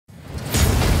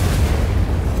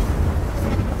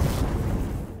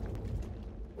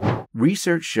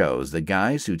Research shows that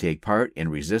guys who take part in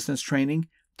resistance training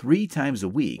 3 times a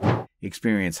week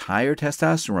experience higher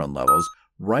testosterone levels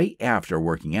right after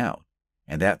working out,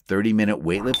 and that 30-minute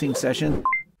weightlifting session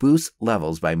boosts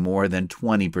levels by more than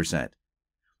 20%.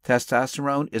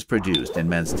 Testosterone is produced in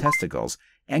men's testicles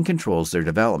and controls their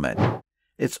development.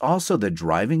 It's also the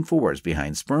driving force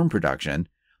behind sperm production,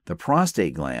 the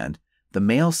prostate gland, the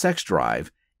male sex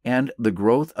drive, and the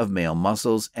growth of male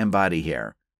muscles and body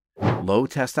hair. Low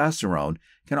testosterone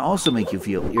can also make you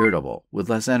feel irritable with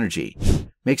less energy,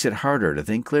 makes it harder to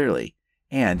think clearly,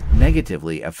 and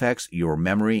negatively affects your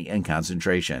memory and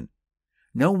concentration.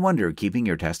 No wonder keeping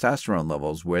your testosterone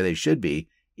levels where they should be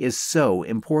is so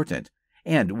important.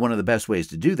 And one of the best ways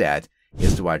to do that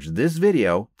is to watch this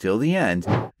video till the end,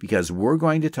 because we're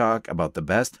going to talk about the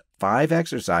best 5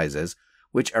 exercises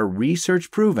which are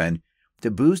research proven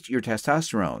to boost your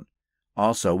testosterone.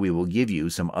 Also, we will give you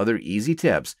some other easy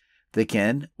tips that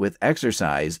can, with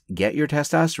exercise, get your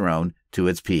testosterone to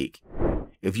its peak.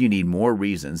 If you need more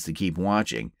reasons to keep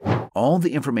watching, all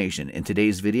the information in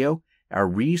today's video are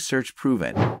research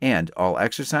proven, and all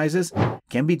exercises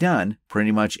can be done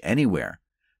pretty much anywhere.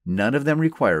 None of them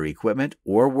require equipment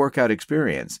or workout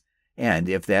experience, and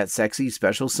if that sexy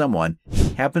special someone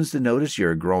happens to notice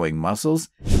your growing muscles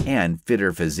and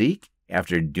fitter physique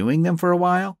after doing them for a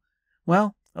while,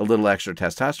 well, a little extra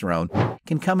testosterone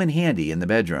can come in handy in the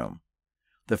bedroom.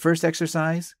 The first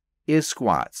exercise is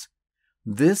squats.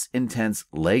 This intense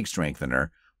leg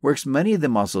strengthener works many of the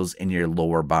muscles in your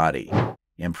lower body.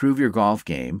 Improve your golf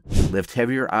game, lift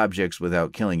heavier objects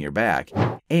without killing your back,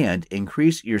 and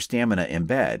increase your stamina in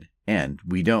bed, and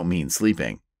we don't mean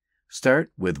sleeping.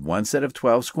 Start with 1 set of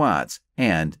 12 squats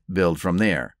and build from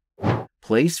there.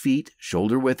 Place feet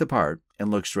shoulder width apart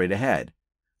and look straight ahead.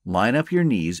 Line up your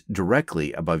knees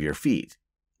directly above your feet.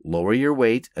 Lower your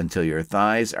weight until your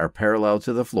thighs are parallel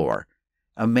to the floor.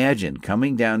 Imagine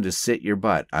coming down to sit your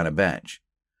butt on a bench.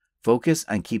 Focus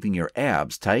on keeping your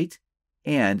abs tight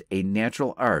and a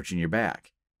natural arch in your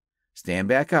back. Stand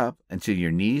back up until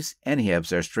your knees and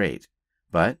hips are straight,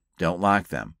 but don't lock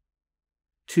them.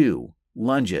 2.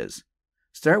 Lunges.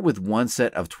 Start with 1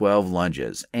 set of 12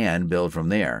 lunges and build from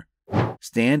there.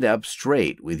 Stand up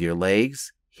straight with your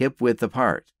legs hip width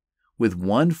apart. With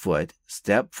 1 foot,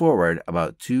 step forward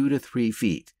about 2 to 3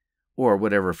 feet, or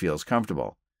whatever feels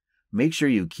comfortable. Make sure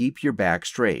you keep your back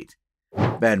straight.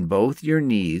 Bend both your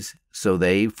knees so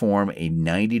they form a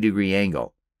 90-degree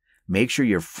angle. Make sure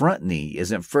your front knee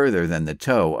isn't further than the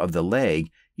toe of the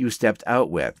leg you stepped out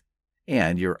with,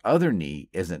 and your other knee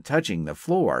isn't touching the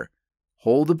floor.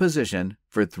 Hold the position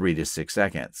for 3 to 6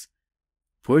 seconds.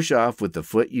 Push off with the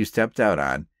foot you stepped out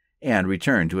on and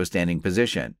return to a standing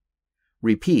position.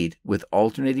 Repeat with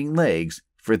alternating legs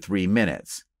for 3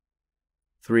 minutes.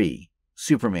 3.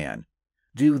 Superman.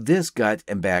 Do this gut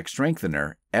and back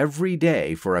strengthener every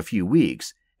day for a few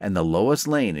weeks, and the Lois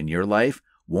Lane in your life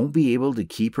won't be able to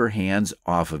keep her hands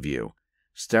off of you.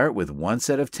 Start with 1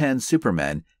 set of 10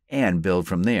 Supermen and build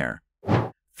from there.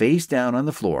 Face down on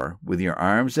the floor with your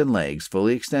arms and legs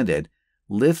fully extended.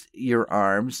 Lift your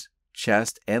arms,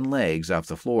 chest, and legs off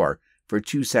the floor for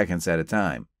 2 seconds at a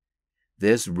time.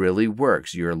 This really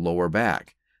works your lower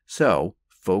back, so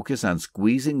focus on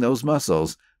squeezing those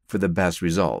muscles for the best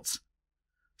results.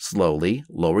 Slowly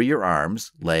lower your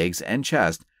arms, legs, and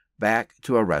chest back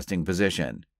to a resting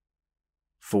position.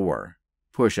 4.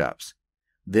 Push-ups.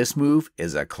 This move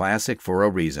is a classic for a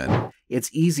reason. It's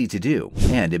easy to do,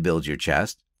 and it builds your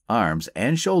chest, arms,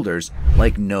 and shoulders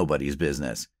like nobody's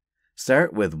business.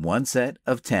 Start with 1 set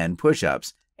of 10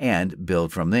 push-ups and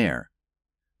build from there.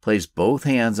 Place both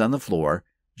hands on the floor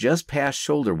just past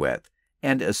shoulder width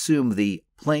and assume the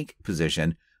plank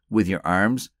position with your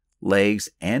arms, legs,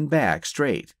 and back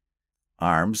straight.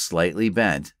 Arms slightly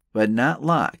bent but not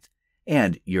locked,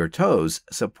 and your toes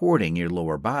supporting your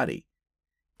lower body.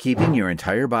 Keeping your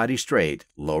entire body straight,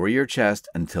 lower your chest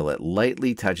until it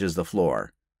lightly touches the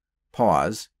floor.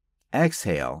 Pause,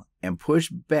 exhale, and push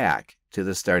back to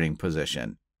the starting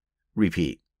position.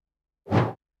 Repeat.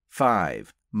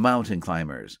 5. Mountain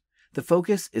climbers. The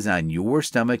focus is on your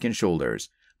stomach and shoulders,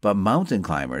 but mountain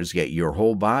climbers get your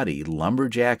whole body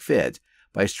lumberjack fit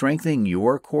by strengthening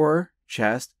your core,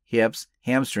 chest, hips,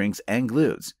 hamstrings, and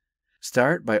glutes.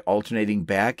 Start by alternating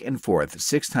back and forth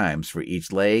 6 times for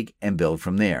each leg and build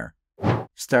from there.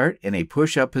 Start in a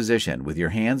push-up position with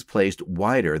your hands placed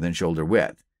wider than shoulder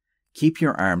width. Keep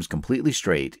your arms completely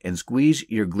straight and squeeze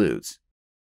your glutes,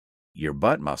 your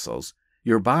butt muscles.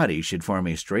 Your body should form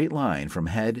a straight line from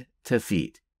head to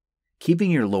feet. Keeping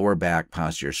your lower back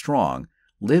posture strong,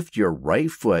 lift your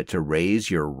right foot to raise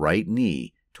your right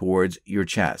knee towards your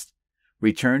chest.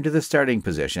 Return to the starting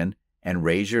position and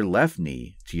raise your left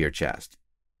knee to your chest.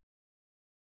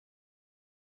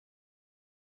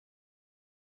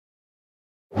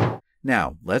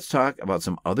 Now, let's talk about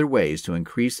some other ways to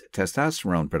increase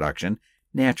testosterone production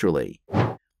naturally.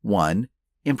 1.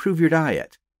 Improve your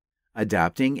diet.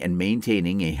 Adopting and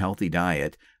maintaining a healthy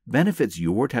diet benefits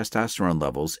your testosterone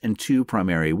levels in 2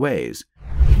 primary ways.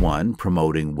 1.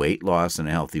 Promoting weight loss and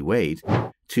a healthy weight.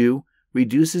 2.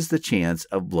 Reduces the chance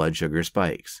of blood sugar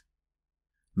spikes.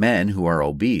 Men who are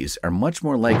obese are much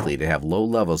more likely to have low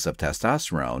levels of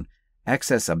testosterone.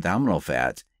 Excess abdominal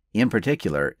fat, in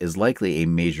particular, is likely a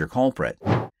major culprit.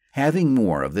 Having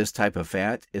more of this type of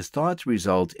fat is thought to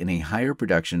result in a higher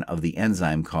production of the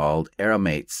enzyme called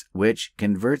aromates, which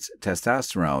converts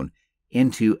testosterone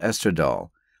into estradiol,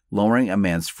 lowering a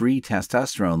man's free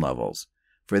testosterone levels.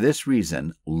 For this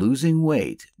reason, losing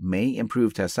weight may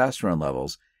improve testosterone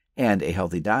levels, and a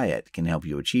healthy diet can help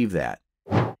you achieve that.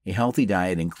 A healthy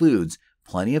diet includes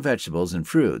plenty of vegetables and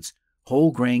fruits,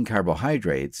 whole grain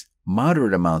carbohydrates,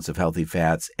 moderate amounts of healthy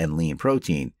fats, and lean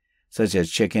protein, such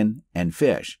as chicken and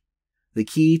fish. The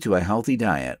key to a healthy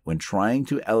diet when trying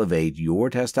to elevate your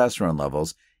testosterone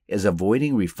levels is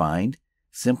avoiding refined,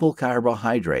 simple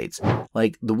carbohydrates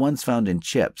like the ones found in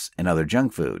chips and other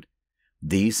junk food.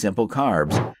 These simple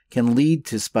carbs can lead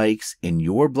to spikes in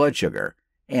your blood sugar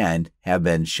and have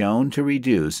been shown to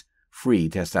reduce free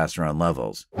testosterone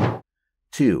levels.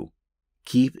 2.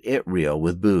 Keep it real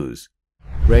with booze.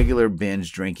 Regular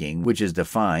binge drinking, which is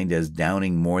defined as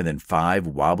downing more than 5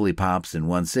 wobbly pops in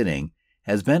one sitting,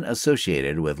 has been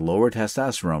associated with lower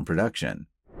testosterone production.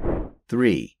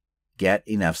 3. Get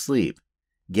enough sleep.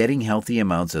 Getting healthy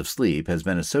amounts of sleep has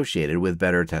been associated with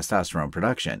better testosterone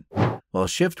production, while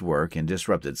shift work and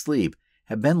disrupted sleep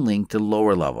have been linked to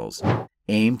lower levels.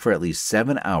 Aim for at least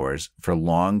 7 hours for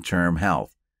long-term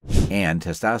health and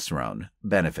testosterone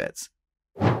benefits.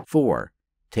 4.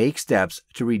 Take steps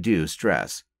to reduce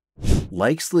stress.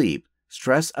 Like sleep,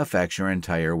 stress affects your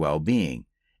entire well-being,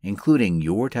 including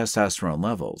your testosterone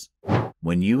levels.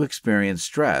 When you experience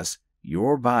stress,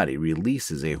 your body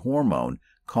releases a hormone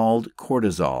called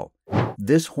cortisol.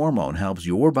 This hormone helps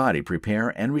your body prepare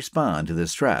and respond to the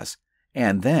stress,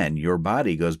 and then your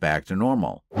body goes back to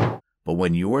normal. But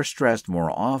when you are stressed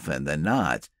more often than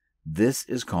not, this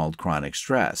is called chronic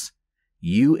stress.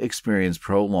 You experience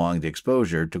prolonged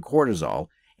exposure to cortisol,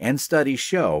 and studies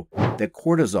show that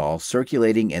cortisol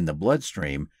circulating in the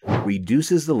bloodstream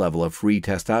reduces the level of free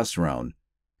testosterone.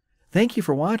 Thank you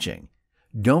for watching.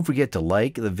 Don't forget to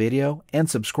like the video and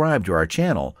subscribe to our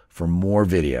channel for more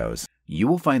videos. You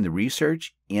will find the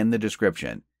research in the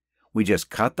description. We just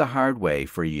cut the hard way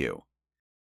for you.